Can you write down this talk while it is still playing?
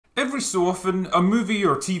Every so often, a movie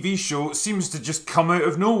or TV show seems to just come out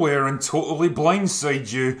of nowhere and totally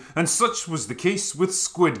blindside you, and such was the case with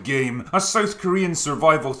Squid Game, a South Korean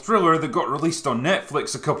survival thriller that got released on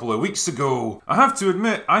Netflix a couple of weeks ago. I have to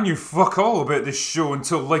admit, I knew fuck all about this show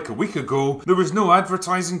until like a week ago. There was no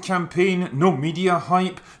advertising campaign, no media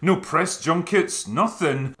hype, no press junkets,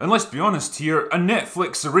 nothing. And let's be honest here, a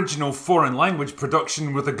Netflix original foreign language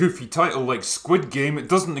production with a goofy title like Squid Game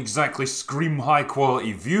doesn't exactly scream high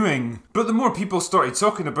quality viewing. But the more people started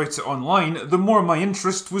talking about it online, the more my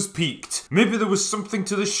interest was piqued. Maybe there was something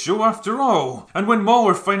to this show after all. And when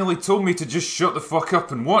Mahler finally told me to just shut the fuck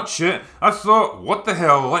up and watch it, I thought, what the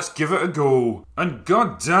hell, let's give it a go. And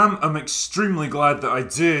goddamn, I'm extremely glad that I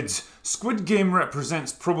did. Squid Game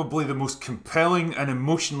represents probably the most compelling and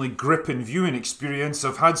emotionally gripping viewing experience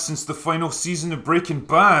I've had since the final season of Breaking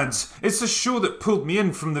Bad. It's a show that pulled me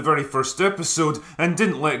in from the very first episode and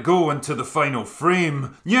didn't let go into the final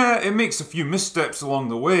frame. Yeah, it makes a few missteps along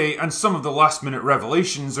the way, and some of the last minute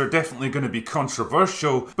revelations are definitely going to be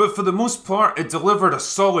controversial, but for the most part it delivered a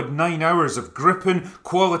solid 9 hours of gripping,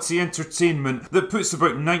 quality entertainment that puts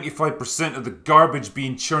about 95% of the garbage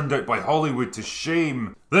being churned out by Hollywood to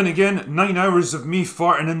shame. Then again, 9 hours of me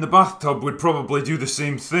farting in the bathtub would probably do the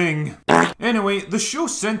same thing. Anyway, the show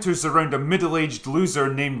centres around a middle-aged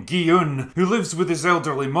loser named Gi-eun, who lives with his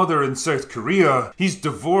elderly mother in South Korea. He's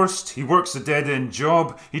divorced, he works a dead-end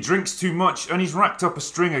job, he drinks too much, and he's racked up a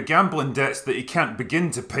string of gambling debts that he can't begin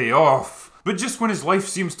to pay off. But just when his life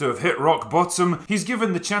seems to have hit rock bottom, he's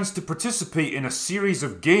given the chance to participate in a series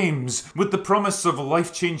of games, with the promise of a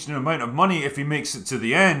life-changing amount of money if he makes it to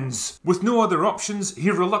the ends. With no other options, he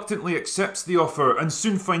reluctantly accepts the offer and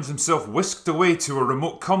soon finds himself whisked away to a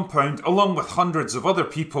remote compound along with hundreds of other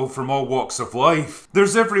people from all walks of life.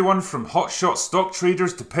 There's everyone from hotshot stock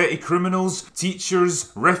traders to petty criminals,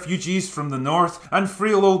 teachers, refugees from the north, and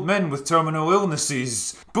frail old men with terminal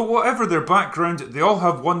illnesses. But whatever their background, they all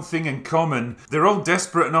have one thing in common. They're all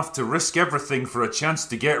desperate enough to risk everything for a chance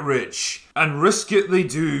to get rich. And risk it they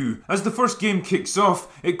do. As the first game kicks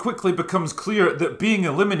off, it quickly becomes clear that being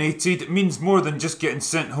eliminated means more than just getting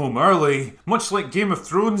sent home early. Much like Game of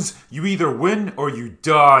Thrones, you either win or you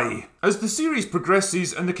die. As the series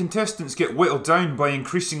progresses and the contestants get whittled down by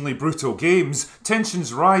increasingly brutal games,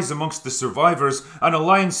 tensions rise amongst the survivors and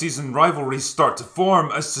alliances and rivalries start to form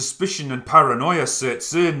as suspicion and paranoia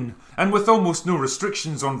sets in. And with almost no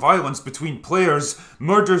restrictions on violence between players,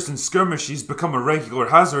 murders and skirmishes become a regular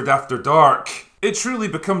hazard after dark. It truly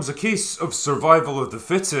becomes a case of survival of the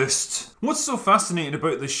fittest. What's so fascinating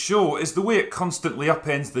about this show is the way it constantly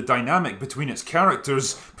upends the dynamic between its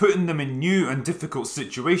characters, putting them in new and difficult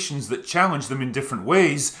situations that challenge them in different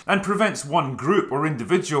ways, and prevents one group or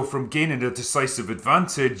individual from gaining a decisive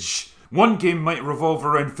advantage. One game might revolve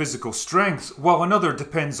around physical strength, while another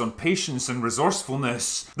depends on patience and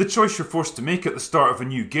resourcefulness. The choice you're forced to make at the start of a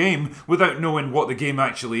new game, without knowing what the game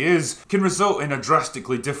actually is, can result in a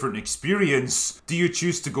drastically different experience. Do you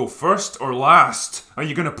choose to go first or last? Are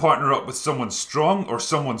you going to partner up with someone strong or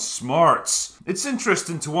someone smart? It's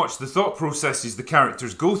interesting to watch the thought processes the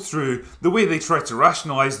characters go through, the way they try to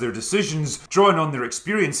rationalise their decisions, drawing on their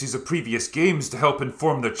experiences of previous games to help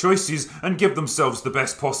inform their choices and give themselves the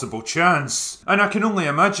best possible chance. And I can only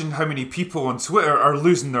imagine how many people on Twitter are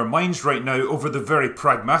losing their minds right now over the very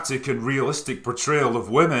pragmatic and realistic portrayal of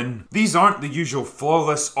women. These aren't the usual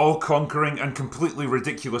flawless, all-conquering and completely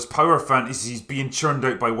ridiculous power fantasies being churned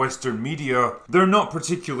out by Western media. They're not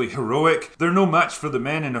particularly heroic, they're no match for the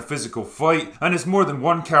men in a physical fight, and as more than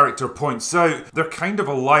one character points out, they're kind of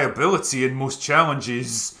a liability in most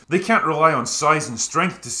challenges. They can't rely on size and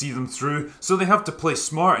strength to see them through, so they have to play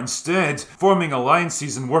smart instead, forming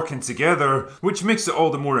alliances and working together, which makes it all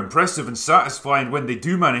the more impressive and satisfying when they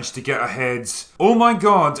do manage to get ahead. Oh my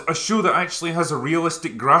god, a show that actually has a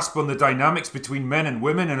realistic grasp on the dynamics between men and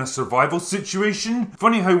women in a survival situation?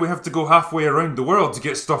 Funny how we have to go halfway around the world to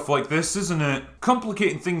get stuff like this, isn't it?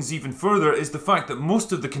 Complicating things even further is the fact that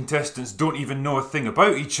most of the contestants don't even know a thing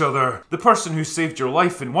about each other. The person who saved your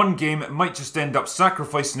life in one game might just end up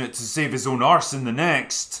sacrificing it to save his own arse in the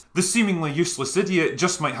next. The seemingly useless idiot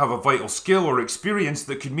just might have a vital skill or experience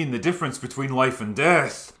that could mean the difference between life and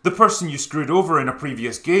death. The person you screwed over in a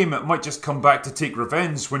previous game might just come back to take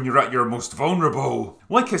revenge when you're at your most vulnerable.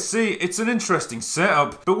 Like I say, it's an interesting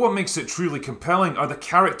setup, but what makes it truly compelling are the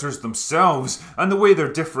characters themselves, and the way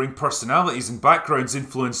their differing personalities and backgrounds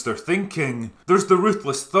influence their thinking. There's the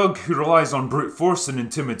ruthless thug who relies on brute force and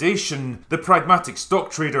intimidation, the pragmatic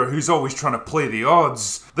stock trader who's always trying to play the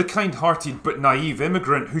odds, the kind-hearted but naive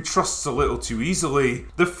immigrant who trusts a little too easily,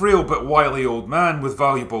 the frail but wily old man with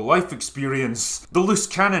valuable life experience, the loose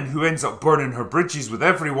cannon who ends up burning her bridges with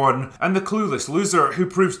everyone, and the clueless loser who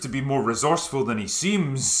proves to be more resourceful than he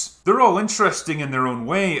seems. They're all interesting in their own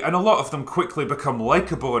way, and a lot of them quickly become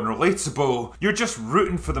likeable and relatable. You're just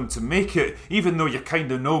rooting for them to make it, even though you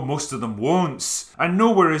kinda know most of them won't. And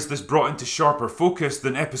nowhere is this brought into sharper focus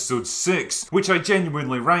than episode 6, which I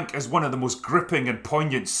genuinely rank as one of the most gripping and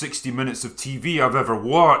poignant 60 minutes of TV I've ever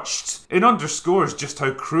watched. It underscores just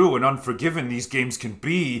how cruel and unforgiving these games can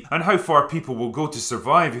be, and how far people will go to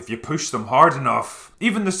survive if you push them hard enough.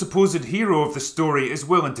 Even the supposed hero of the story is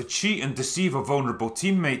willing to cheat and deceive a vulnerable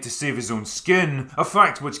teammate to save his own skin, a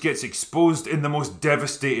fact which gets exposed in the most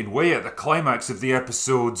devastating way at the climax of the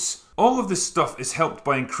episodes. All of this stuff is helped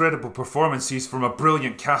by incredible performances from a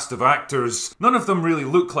brilliant cast of actors. None of them really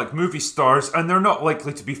look like movie stars, and they're not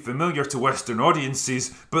likely to be familiar to Western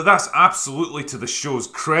audiences, but that's absolutely to the show's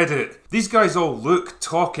credit. These guys all look,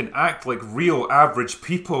 talk and act like real average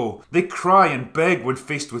people. They cry and beg when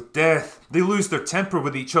faced with death. They lose their temper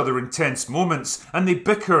with each other in tense moments, and they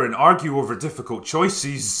bicker and argue over difficult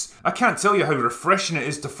choices. I can't tell you how refreshing it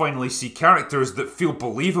is to finally see characters that feel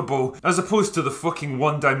believable, as opposed to the fucking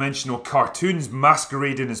one-dimensional cartoons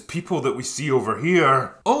masquerading as people that we see over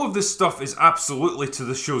here. All of this stuff is absolutely to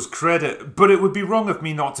the show's credit, but it would be wrong of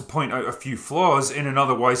me not to point out a few flaws in an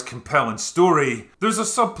otherwise compelling story. There's a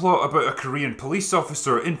subplot about a Korean police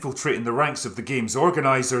officer infiltrating the ranks of the game's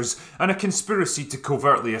organisers, and a conspiracy to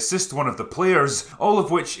covertly assist one of the players, all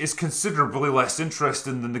of which is considerably less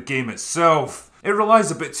interesting than the game itself. It relies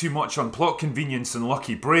a bit too much on plot convenience and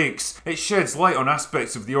lucky breaks. It sheds light on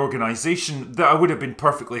aspects of the organisation that I would have been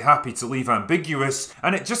perfectly happy to leave ambiguous,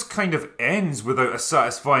 and it just kind of ends without a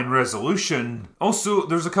satisfying resolution. Also,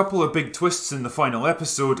 there's a couple of big twists in the final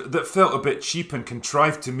episode that felt a bit cheap and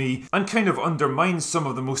contrived to me, and kind of undermines some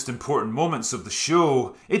of the most important moments of the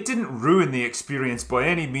show. It didn't ruin the experience by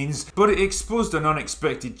any means, but it exposed an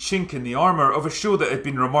unexpected chink in the armour of a show that had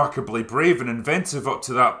been remarkably brave and inventive up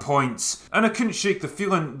to that point, and I couldn't shake the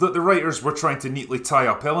feeling that the writers were trying to neatly tie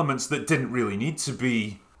up elements that didn't really need to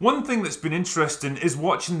be. One thing that's been interesting is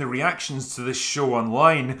watching the reactions to this show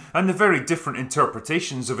online and the very different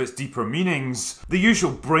interpretations of its deeper meanings. The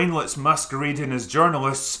usual brainlets masquerading as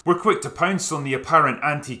journalists were quick to pounce on the apparent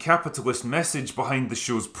anti-capitalist message behind the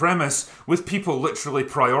show's premise, with people literally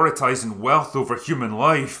prioritising wealth over human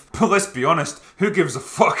life. But let's be honest, who gives a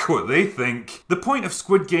fuck what they think? The point of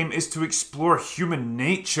Squid Game is to explore human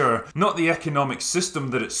nature, not the economic system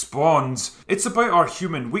that it spawns. It's about our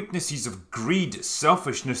human weaknesses of greed,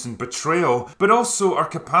 selfishness and betrayal, but also our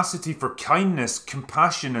capacity for kindness,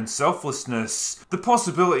 compassion and selflessness. The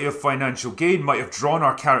possibility of financial gain might have drawn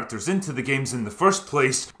our characters into the games in the first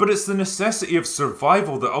place, but it's the necessity of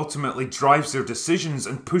survival that ultimately drives their decisions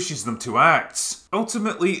and pushes them to act.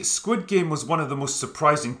 Ultimately, Squid Game was one of the most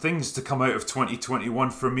surprising things to come out of 2021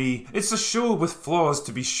 for me. It's a show with flaws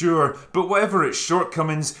to be sure, but whatever its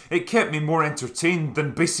shortcomings, it kept me more entertained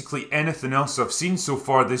than basically anything else I've seen so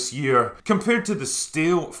far this year. Compared to the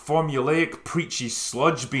stale, formulaic, preachy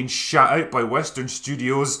sludge being shat out by Western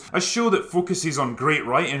studios, a show that focuses on great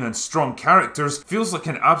writing and strong characters feels like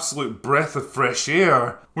an absolute breath of fresh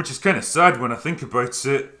air. Which is kind of sad when I think about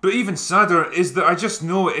it. But even sadder is that I just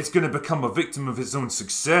know it's going to become a victim of its own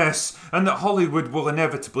success, and that Hollywood will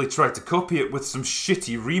inevitably try to copy it with some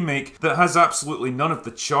shitty remake that has absolutely none of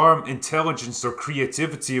the charm, intelligence or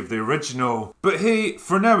creativity of the original. But hey,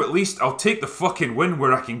 for now at least I'll take the fucking win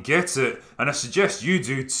where I can get it, and I suggest you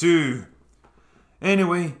do too.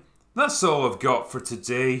 Anyway, that's all I've got for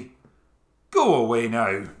today. Go away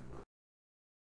now.